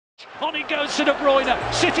On he goes to De Bruyne.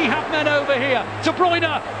 City have men over here. De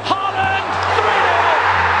Bruyne, Haaland, 3-0.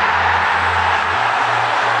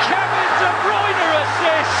 Kevin De Bruyne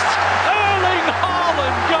assist. Erling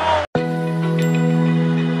Haaland goal.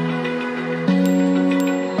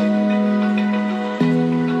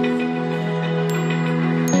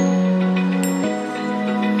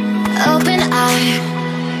 Open eye,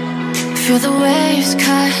 feel the waves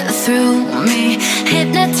cut through me,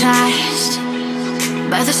 hypnotized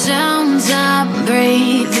by the sounds I'm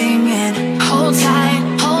breathing in. Hold tight,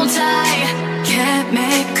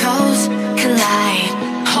 chemicals collide.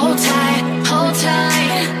 Hold tight, hold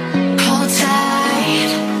tight, hold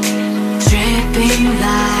tight. Dripping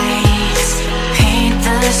lights paint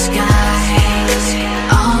the skies,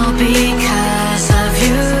 all because of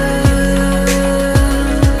you.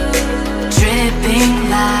 Dripping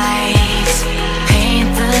lights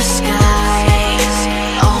paint the skies,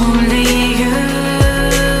 only you.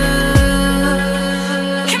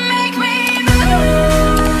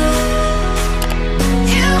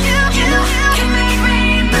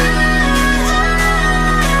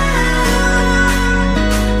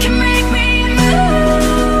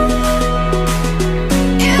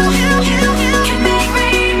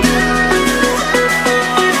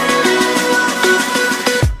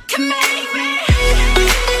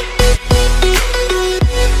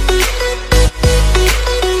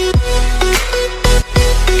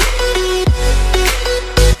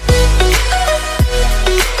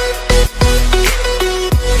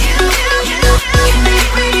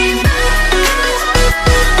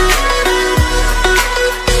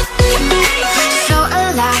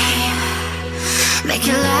 Make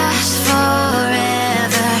it last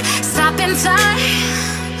forever. Stop in time.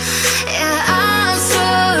 Yeah, I'm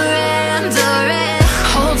surrendering.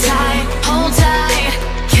 Hold tight,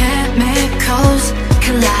 chemicals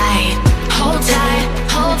collide. Hold tight,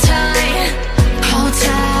 hold tight, hold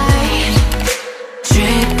tight.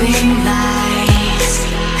 Dripping lights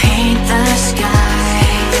paint the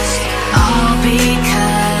skies, all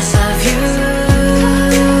because of you.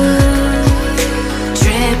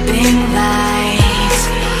 Dripping lights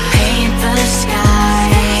paint the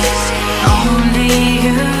skies, only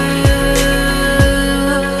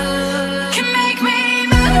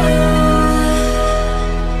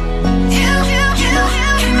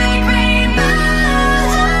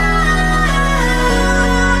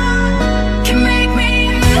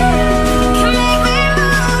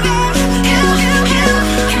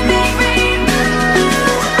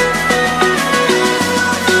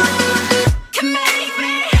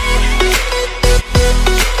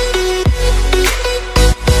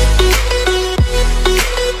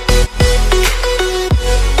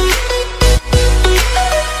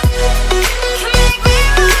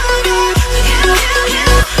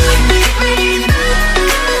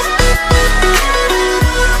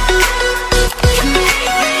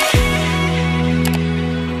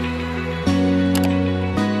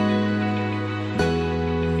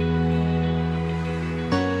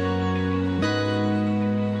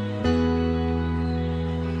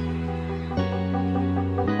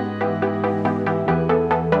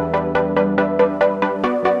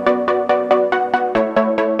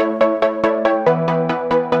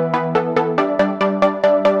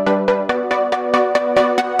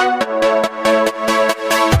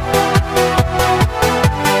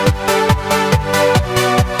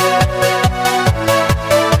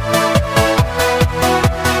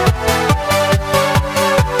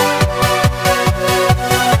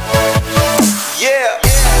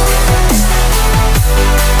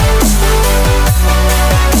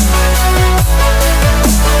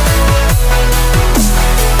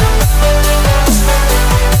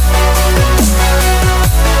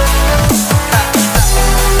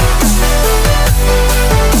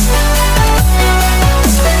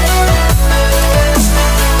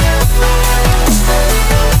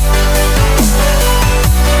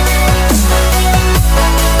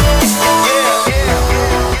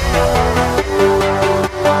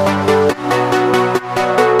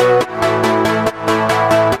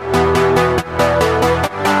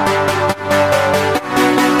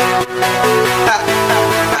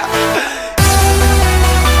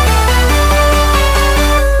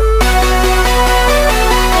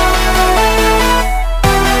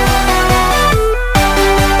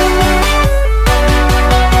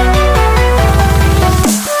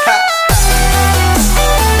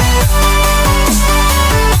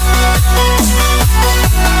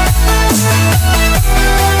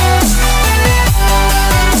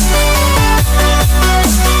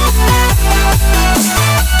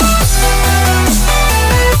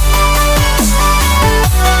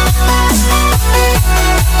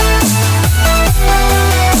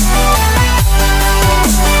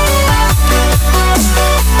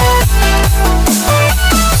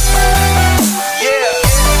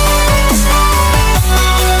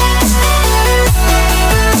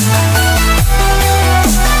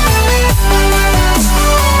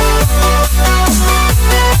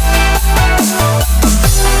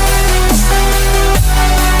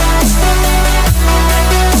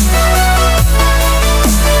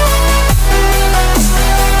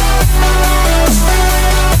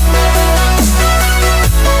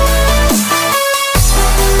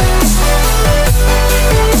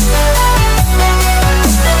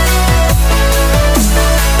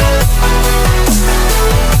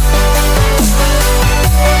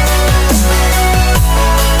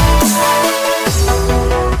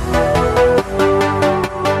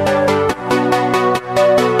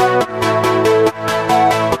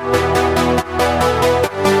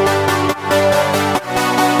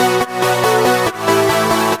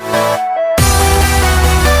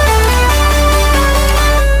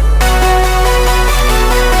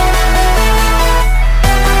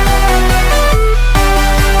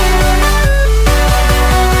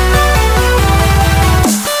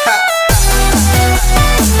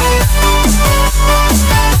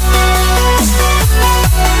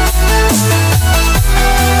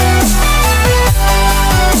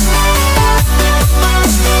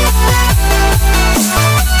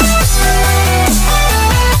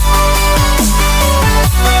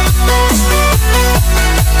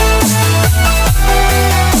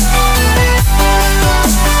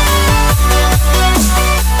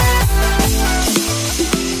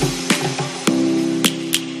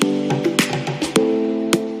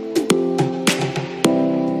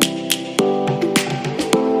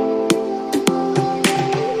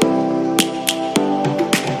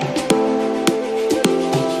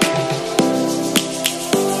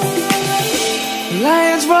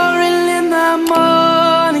roaring in the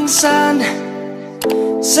morning sun,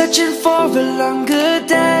 searching for a longer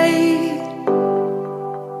day.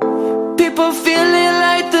 People feeling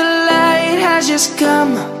like the light has just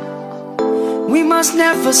come. We must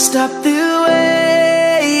never stop the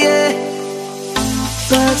way, yeah.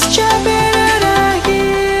 Birds chirping and I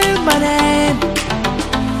hear my name,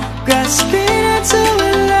 grasping into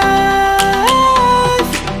a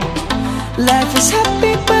life. Life is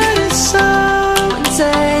happy but it's so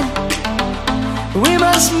insane. We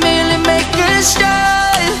must merely make a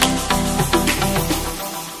start.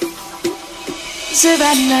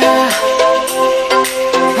 Savannah,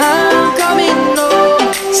 I'm coming home.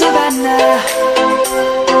 Savannah,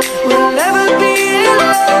 we'll never be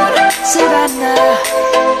alone. Savannah,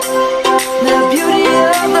 the beauty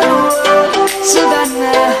of the world.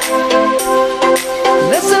 Savannah,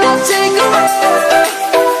 let's all take a walk.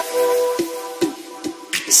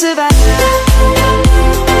 Savannah.